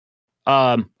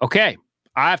Okay.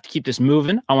 I have to keep this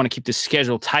moving. I want to keep this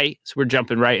schedule tight. So we're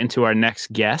jumping right into our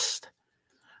next guest.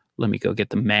 Let me go get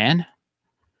the man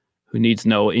who needs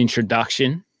no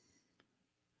introduction.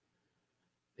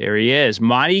 There he is,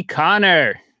 Monte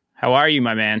Connor. How are you,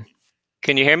 my man?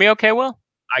 Can you hear me okay, Will?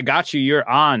 I got you. You're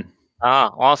on.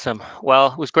 Ah, awesome.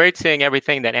 Well, it was great seeing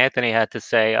everything that Anthony had to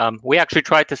say. We actually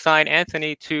tried to sign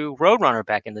Anthony to Roadrunner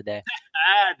back in the day.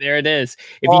 There it is.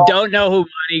 If you Well, don't know who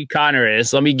Monte Connor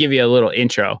is, let me give you a little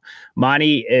intro.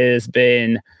 Monte has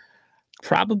been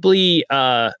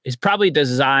he's probably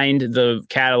designed the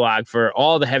catalog for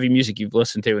all the heavy music you've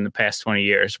listened to in the past 20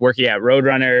 years, working at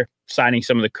Roadrunner, signing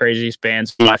some of the craziest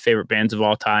bands, my favorite bands of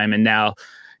all time. And now,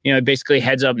 basically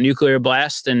heads up Nuclear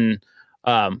Blast. And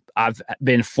I've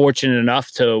been fortunate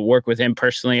enough to work with him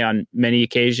personally on many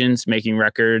occasions, making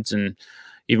records and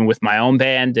even with my own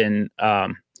band. And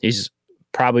he's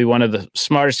probably one of the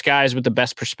smartest guys with the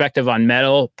best perspective on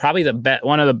metal, probably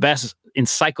one of the best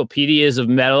encyclopedias of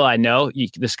metal I know.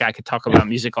 This guy could talk about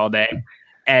music all day.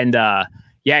 And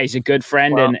yeah, he's a good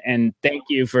friend. Well, and thank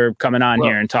you for coming on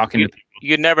here and talking to people.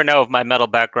 You'd never know of my metal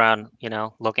background,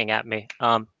 looking at me.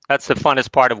 That's the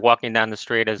funnest part of walking down the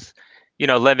street is,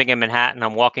 living in Manhattan.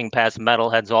 I'm walking past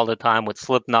metalheads all the time with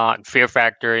Slipknot and Fear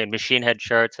Factory and Machine Head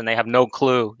shirts, and they have no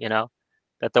clue,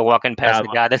 that they're walking past the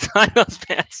guy that's on those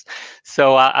pants.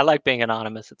 So I like being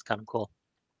anonymous. It's kind of cool.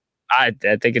 I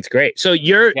think it's great. So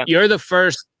you're the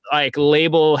first like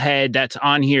label head that's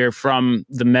on here from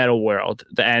the metal world.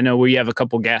 I know we have a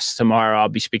couple guests tomorrow. I'll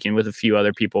be speaking with a few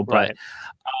other people, but right.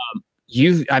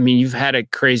 You've had a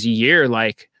crazy year.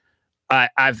 Like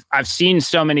I've seen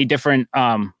so many different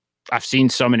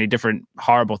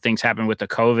horrible things happen with the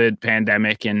COVID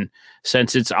pandemic, and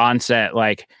since its onset,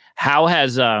 how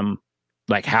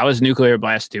is Nuclear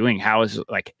Blast doing? How is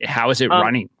it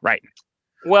running right now?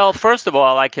 Well, first of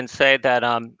all, I can say that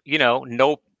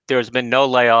there's been no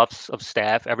layoffs of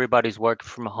staff. Everybody's working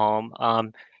from home.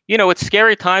 It's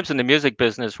scary times in the music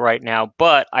business right now,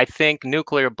 but I think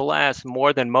Nuclear Blast,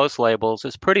 more than most labels,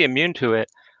 is pretty immune to it.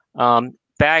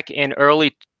 Back in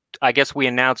I guess we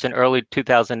announced in early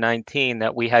 2019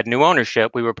 that we had new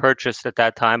ownership. We were purchased at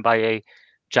that time by a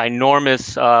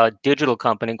ginormous digital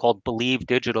company called Believe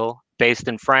Digital, based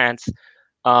in France.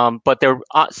 But they're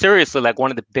seriously like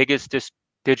one of the biggest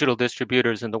digital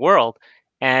distributors in the world.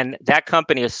 And that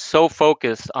company is so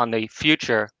focused on the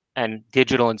future and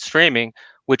digital and streaming,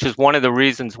 which is one of the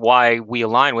reasons why we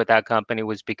aligned with that company,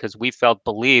 was because we felt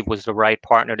Believe was the right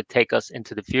partner to take us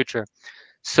into the future.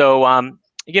 So,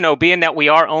 being that we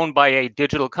are owned by a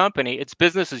digital company, it's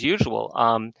business as usual.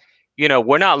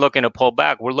 We're not looking to pull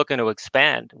back. We're looking to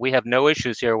expand. We have no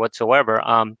issues here whatsoever.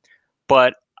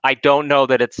 But I don't know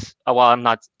that it's,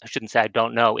 I shouldn't say I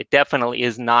don't know. It definitely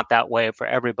is not that way for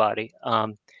everybody.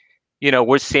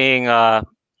 We're seeing a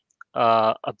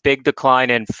big decline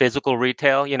in physical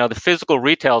retail. The physical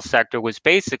retail sector was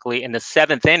basically in the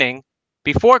 7th inning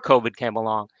before COVID came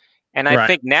along. And I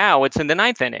think now it's in the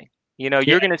 9th inning.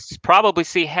 You're going to probably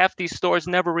see half these stores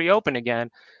never reopen again.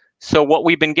 So what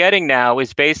we've been getting now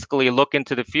is basically a look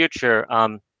into the future.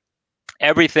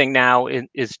 Everything now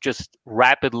is just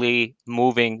rapidly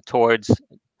moving towards,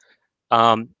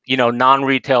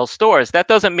 non-retail stores. That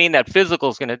doesn't mean that physical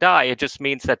is going to die. It just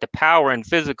means that the power in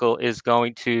physical is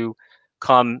going to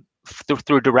come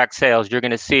through direct sales. You're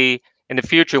going to see in the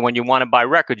future, when you want to buy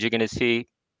records, you're going to see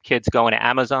kids going to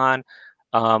Amazon.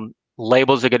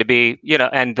 Labels are going to be,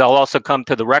 and they'll also come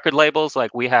to the record labels.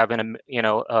 Like we have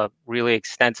a really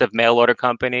extensive mail order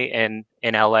company in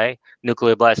LA,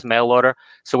 Nuclear Blast Mail Order.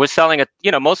 So we're selling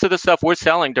most of the stuff we're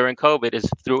selling during COVID is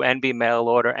through NB Mail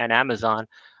Order and Amazon.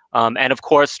 And of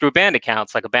course, through band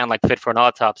accounts, like a band like Fit for an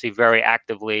Autopsy very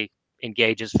actively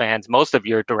engages fans. Most of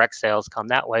your direct sales come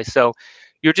that way. So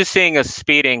you're just seeing us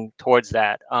speeding towards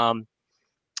that.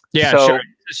 Yeah, so, sure.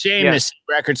 It's a shame to see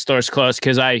record stores close,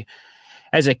 because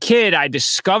as a kid, I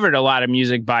discovered a lot of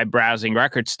music by browsing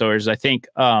record stores. I think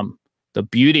the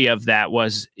beauty of that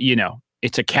was,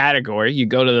 it's a category. You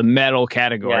go to the metal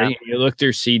category, and you look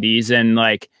through CDs, and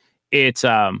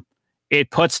it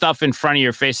puts stuff in front of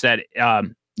your face that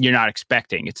you're not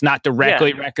expecting. It's not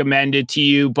directly recommended to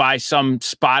you by some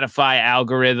Spotify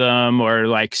algorithm or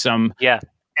like some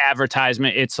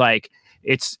advertisement. It's like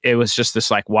it was just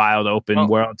this like wild open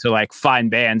world to like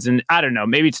find bands. And I don't know,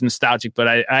 maybe it's nostalgic, but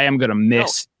I am gonna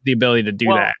miss the ability to do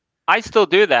that. I still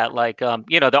do that. Like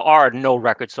there are no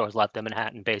record stores left in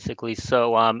Manhattan, basically.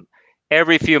 So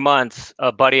every few months,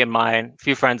 a buddy of mine, a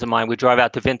few friends of mine, we drive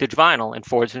out to Vintage Vinyl in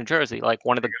Fords, New Jersey, like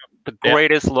one of the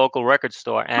greatest local record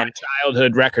store. And my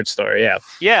childhood record store,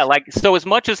 so as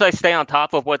much as I stay on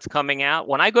top of what's coming out,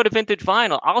 when I go to Vintage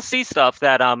Vinyl, I'll see stuff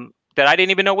that that I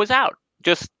didn't even know was out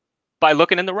just by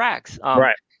looking in the racks.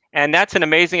 Right. And that's an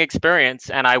amazing experience.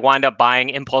 And I wind up buying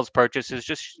impulse purchases,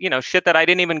 just, shit that I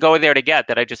didn't even go there to get,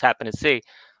 that I just happened to see.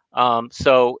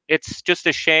 So it's just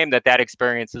a shame that that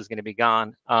experience is going to be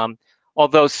gone.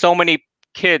 Although so many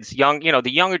kids, the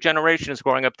younger generation is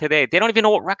growing up today, they don't even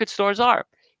know what record stores are.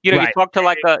 You Right. talk to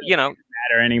like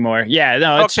Matter anymore. Yeah,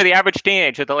 no, talk to the average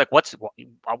teenager. They're like, what's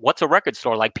a record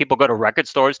store? Like, people go to record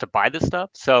stores to buy this stuff.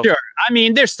 So sure. I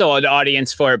mean, there's still an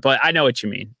audience for it, but I know what you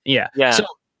mean. Yeah. yeah. So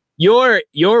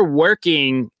you're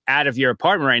working out of your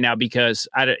apartment right now because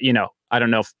I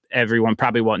don't know if everyone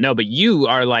probably won't know, but you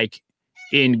are like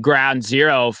in ground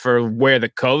zero for where the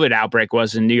COVID outbreak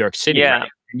was in New York City. Yeah. Right?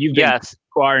 And you've been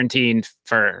quarantined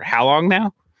for how long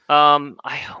now?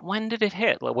 When did it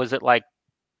hit? Was it like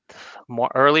more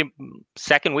early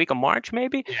second week of March,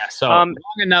 maybe? Yeah, so long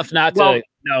enough not to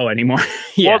know anymore.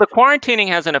 Yeah. Well, the quarantining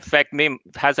hasn't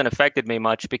affected me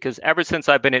much, because ever since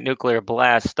I've been at Nuclear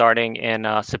Blast, starting in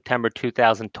September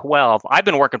 2012, I've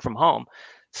been working from home.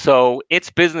 So it's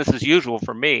business as usual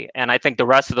for me, and I think the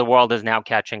rest of the world is now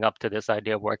catching up to this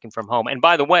idea of working from home. And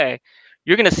by the way,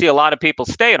 you're going to see a lot of people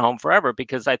stay at home forever,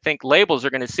 because I think labels are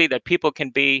going to see that people can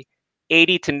be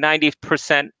 80 to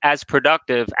 90% as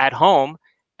productive at home,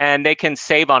 and they can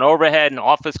save on overhead and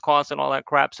office costs and all that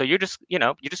crap. So you're just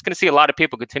going to see a lot of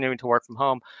people continuing to work from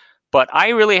home. But I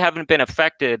really haven't been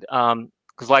affected,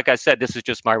 because like I said, this is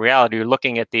just my reality. You're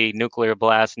looking at the Nuclear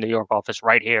Blast New York office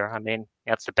right here. I mean,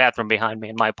 that's the bathroom behind me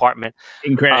in my apartment.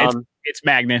 Incredible. It's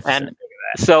magnificent. And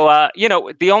so,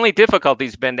 the only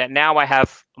difficulty's been that now I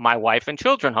have my wife and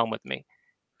children home with me.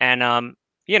 And,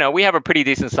 we have a pretty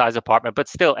decent sized apartment, but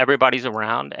still everybody's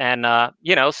around. And,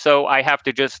 so I have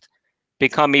to just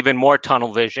become even more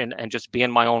tunnel vision and just be in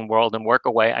my own world and work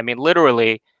away. I mean,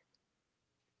 literally,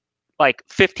 like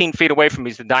 15 feet away from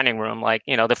me is the dining room. Like,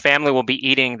 the family will be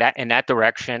eating that in that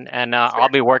direction, and I'll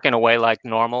be working away like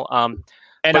normal.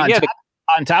 And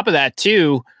on top of that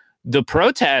too, the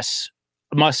protests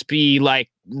must be like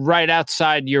right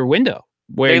outside your window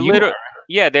where you are.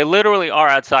 Yeah, they literally are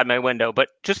outside my window. But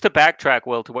just to backtrack,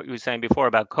 Will, to what you were saying before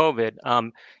about COVID,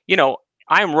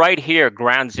 I'm right here,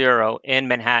 ground zero in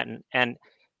Manhattan. And,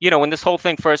 when this whole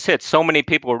thing first hit, so many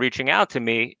people were reaching out to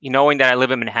me, knowing that I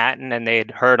live in Manhattan, and they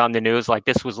had heard on the news, like,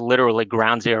 this was literally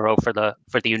ground zero for the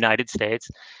United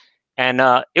States. And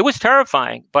it was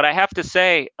terrifying. But I have to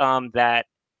say that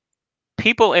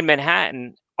people in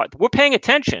Manhattan, we're paying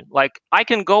attention. Like, I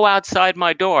can go outside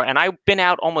my door, and I've been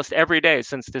out almost every day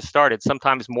since this started,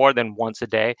 sometimes more than once a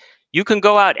day. You can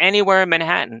go out anywhere in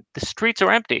Manhattan. The streets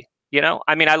are empty.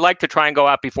 I mean, I like to try and go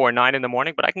out before 9 in the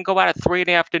morning, but I can go out at 3 in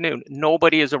the afternoon.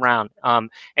 Nobody is around. And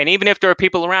even if there are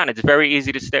people around, it's very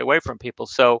easy to stay away from people.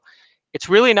 So it's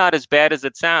really not as bad as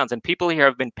it sounds. And people here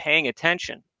have been paying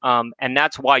attention. And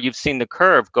that's why you've seen the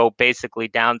curve go basically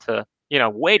down to,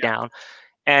 way down.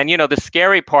 And, the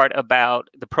scary part about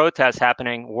the protests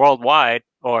happening worldwide,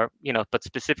 or, but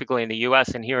specifically in the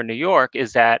US and here in New York,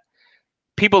 is that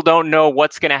people don't know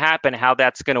what's going to happen, how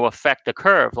that's going to affect the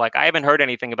curve. Like, I haven't heard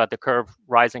anything about the curve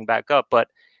rising back up, but,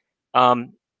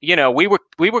 we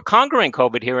were conquering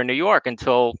COVID here in New York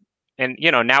until, and,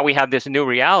 now we have this new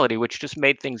reality, which just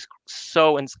made things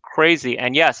so crazy.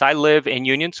 And yes, I live in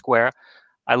Union Square.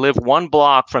 I live 1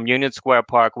 block from Union Square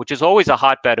Park, which is always a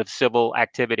hotbed of civil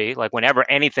activity. Like, whenever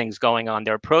anything's going on,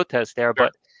 there are protests there,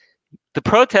 but the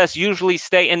protests usually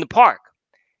stay in the park.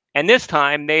 And this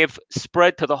time they've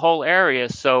spread to the whole area.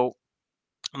 So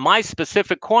my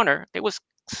specific corner, there was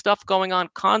stuff going on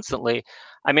constantly.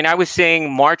 I mean, I was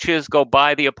seeing marches go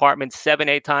by the apartment 7,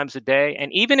 8 times a day.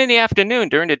 And even in the afternoon,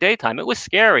 during the daytime, it was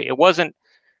scary. It wasn't,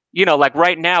 like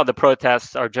right now, the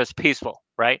protests are just peaceful,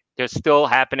 right? They're still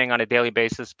happening on a daily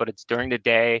basis, but it's during the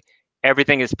day.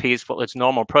 Everything is peaceful. It's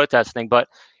normal protesting. But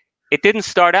it didn't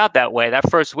start out that way.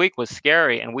 That first week was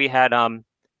scary. And we had,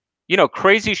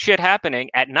 crazy shit happening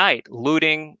at night,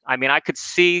 looting. I mean, I could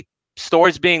see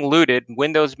stores being looted,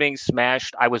 windows being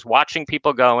smashed. I was watching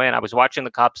people go in. I was watching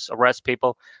the cops arrest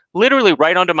people, literally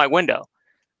right under my window.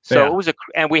 So it was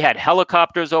and we had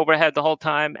helicopters overhead the whole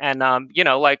time. And,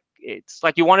 like, it's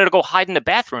like you wanted to go hide in the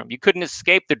bathroom. You couldn't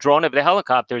escape the drone of the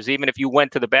helicopters, even if you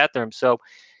went to the bathroom. So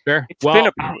it's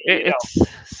been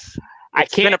I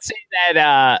can't say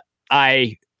that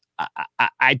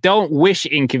I don't wish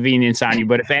inconvenience on you,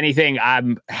 but if anything,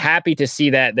 I'm happy to see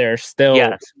that there's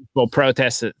still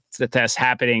protests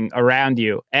happening around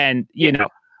you. And,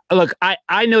 look,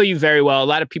 I know you very well. A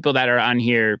lot of people that are on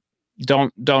here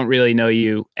don't really know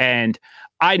you. And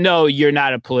I know you're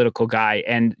not a political guy.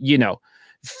 And,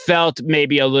 felt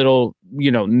maybe a little,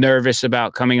 nervous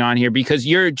about coming on here because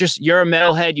you're a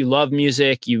metalhead. You love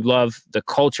music. You love the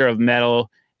culture of metal.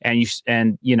 And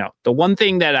the one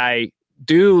thing that I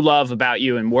do love about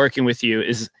you and working with you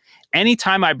is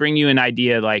anytime I bring you an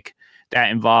idea like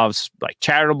that involves like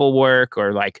charitable work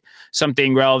or like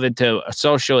something relevant to a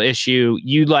social issue,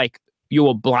 you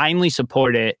will blindly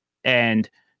support it and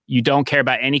you don't care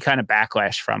about any kind of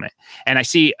backlash from it. And I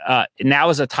see now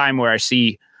is a time where I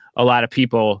see a lot of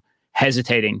people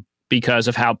hesitating because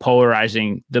of how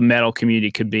polarizing the metal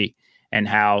community could be and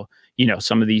how,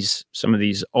 some of these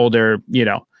older,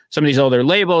 some of these older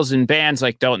labels and bands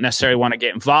like don't necessarily want to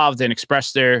get involved and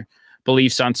express their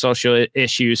beliefs on social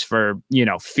issues for,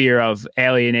 fear of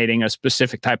alienating a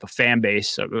specific type of fan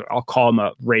base. I'll call them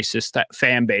a racist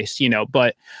fan base,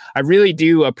 but I really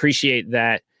do appreciate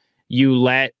that you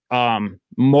let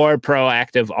more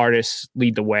proactive artists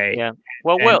lead the way. Yeah.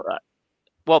 Well,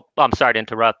 well, I'm sorry to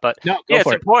interrupt, but no, yeah,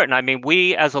 it's important. I mean,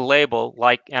 we as a label,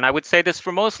 and I would say this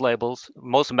for most labels,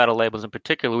 most metal labels in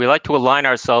particular, we like to align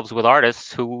ourselves with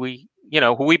artists who we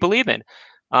believe in.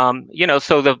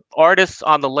 So the artists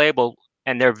on the label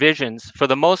and their visions, for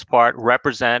the most part,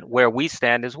 represent where we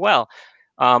stand as well.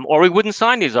 Or we wouldn't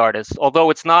sign these artists,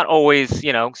 although it's not always,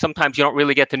 sometimes you don't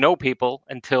really get to know people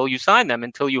until you sign them,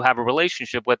 until you have a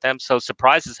relationship with them. So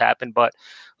surprises happen. But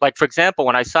like, for example,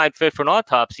 when I signed Fit for an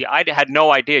Autopsy, I had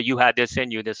no idea you had this in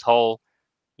you, this whole,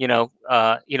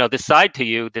 this side to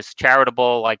you, this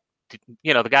charitable, like,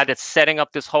 the guy that's setting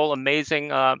up this whole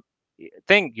amazing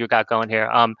thing you got going here.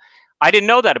 I didn't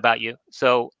know that about you.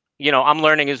 So, I'm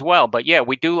learning as well. But yeah,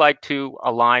 we do like to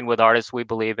align with artists we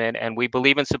believe in, and we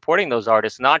believe in supporting those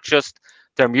artists, not just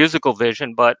their musical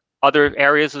vision, but other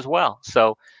areas as well.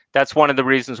 So that's one of the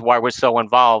reasons why we're so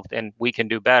involved and we can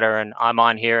do better. And I'm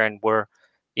on here and we're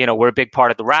a big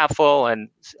part of the raffle and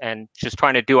just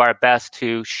trying to do our best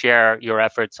to share your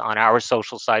efforts on our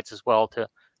social sites as well to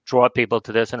draw people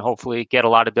to this and hopefully get a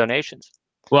lot of donations.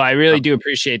 Well, I really do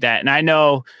appreciate that. And I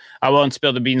know I won't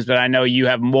spill the beans, but I know you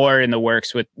have more in the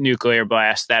works with Nuclear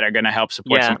Blast that are going to help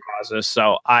support some causes.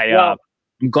 So I'm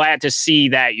glad to see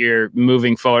that you're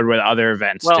moving forward with other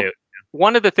events too.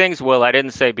 One of the things, Will, I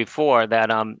didn't say before that,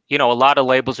 a lot of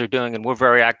labels are doing, and we're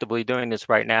very actively doing this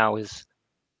right now, is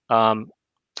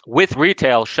with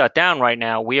retail shut down right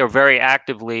now, we are very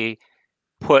actively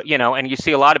and you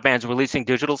see a lot of bands releasing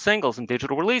digital singles and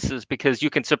digital releases because you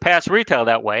can surpass retail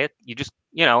that way. You just,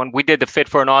 and we did the Fit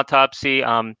for an Autopsy,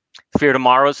 Fear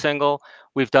Tomorrow single.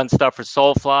 We've done stuff for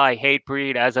Soulfly,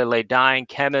 Hatebreed, As I Lay Dying,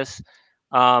 Chemist.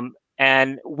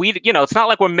 And we, it's not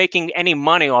like we're making any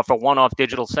money off a one-off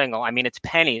digital single. I mean, it's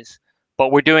pennies,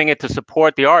 but we're doing it to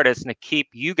support the artists and to keep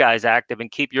you guys active and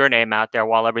keep your name out there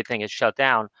while everything is shut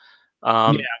down.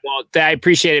 Well, I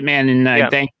appreciate it, man.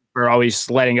 And thank you for always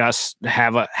letting us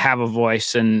have a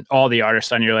voice and all the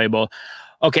artists on your label.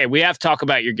 Okay, we have to talk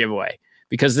about your giveaway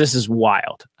because this is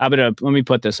wild. Let me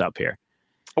put this up here.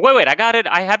 Wait, I got it.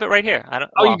 I have it right here.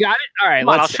 You got it? All right,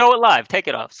 I'll show it live. Take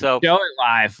it off. So show it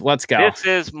live. Let's go. This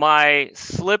is my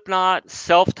Slipknot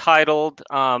self-titled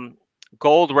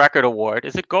gold record award.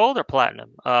 Is it gold or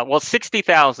platinum?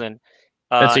 60,000.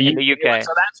 That's in the UK.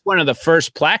 So that's one of the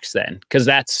first plaques then, because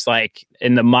that's like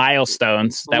in the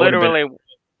milestones. That literally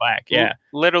plaque, yeah.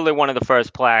 Literally one of the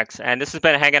first plaques. And this has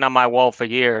been hanging on my wall for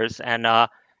years. And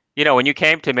when you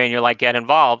came to me and you're like, get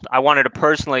involved, I wanted to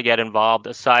personally get involved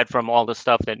aside from all the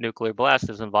stuff that Nuclear Blast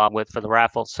is involved with for the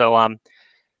raffle. So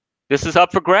this is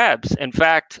up for grabs. In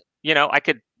fact,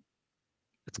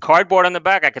 it's cardboard on the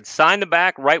back. I could sign the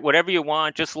back, write whatever you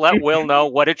want. Just let Will know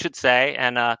what it should say.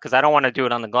 And because I don't want to do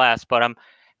it on the glass, but I'm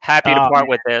happy to part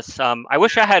with this. I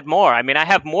wish I had more. I mean, I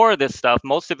have more of this stuff.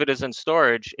 Most of it is in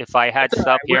storage. If I had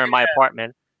stuff here in my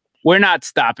apartment. We're not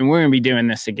stopping. We're going to be doing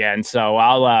this again. So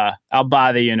I'll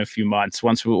bother you in a few months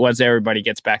once everybody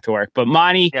gets back to work. But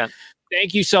Monte,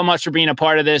 thank you so much for being a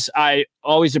part of this. I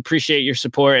always appreciate your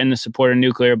support and the support of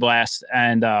Nuclear Blast.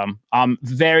 And I'm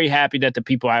very happy that the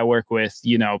people I work with,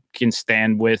 can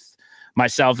stand with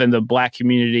myself and the Black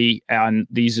community on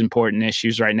these important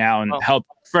issues right now and help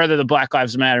further the Black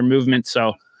Lives Matter movement.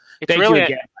 So thank you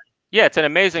again. Yeah, it's an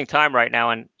amazing time right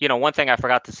now. And, one thing I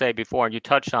forgot to say before, and you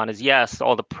touched on, is yes,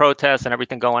 all the protests and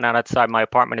everything going on outside my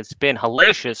apartment, it's been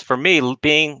hellacious for me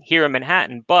being here in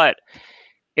Manhattan, but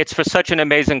it's for such an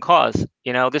amazing cause.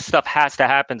 This stuff has to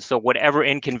happen. So whatever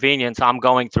inconvenience I'm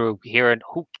going through here, and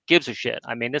who gives a shit?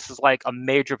 I mean, this is like a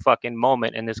major fucking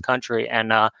moment in this country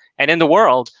and in the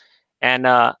world. And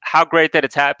how great that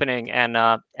it's happening. And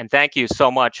thank you so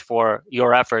much for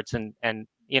your efforts. And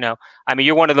I mean,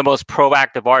 you're one of the most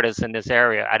proactive artists in this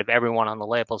area out of everyone on the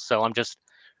label. So I'm just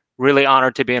really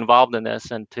honored to be involved in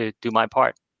this and to do my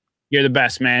part. You're the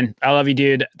best, man. I love you,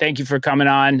 dude. Thank you for coming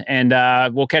on, and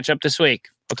we'll catch up this week.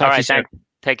 We'll talk to you soon. Thanks.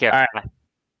 Take care. All right. Bye.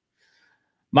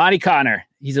 Monte Connor,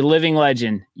 he's a living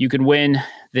legend. You can win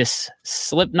this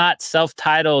Slipknot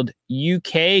self-titled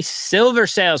UK silver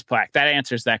sales plaque. That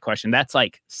answers that question. That's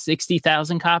like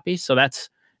 60,000 copies. So that's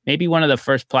maybe one of the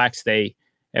first plaques they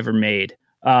ever made.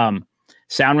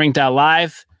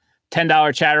 Soundring.live,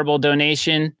 $10 charitable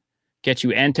donation, get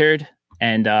you entered.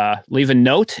 And leave a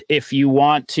note if you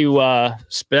want to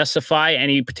specify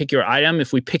any particular item.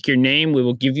 If we pick your name, we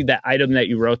will give you that item that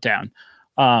you wrote down.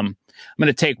 I'm going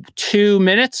to take 2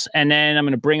 minutes, and then I'm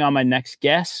going to bring on my next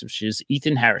guest, which is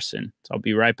Ethan Harrison. So I'll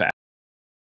be right back.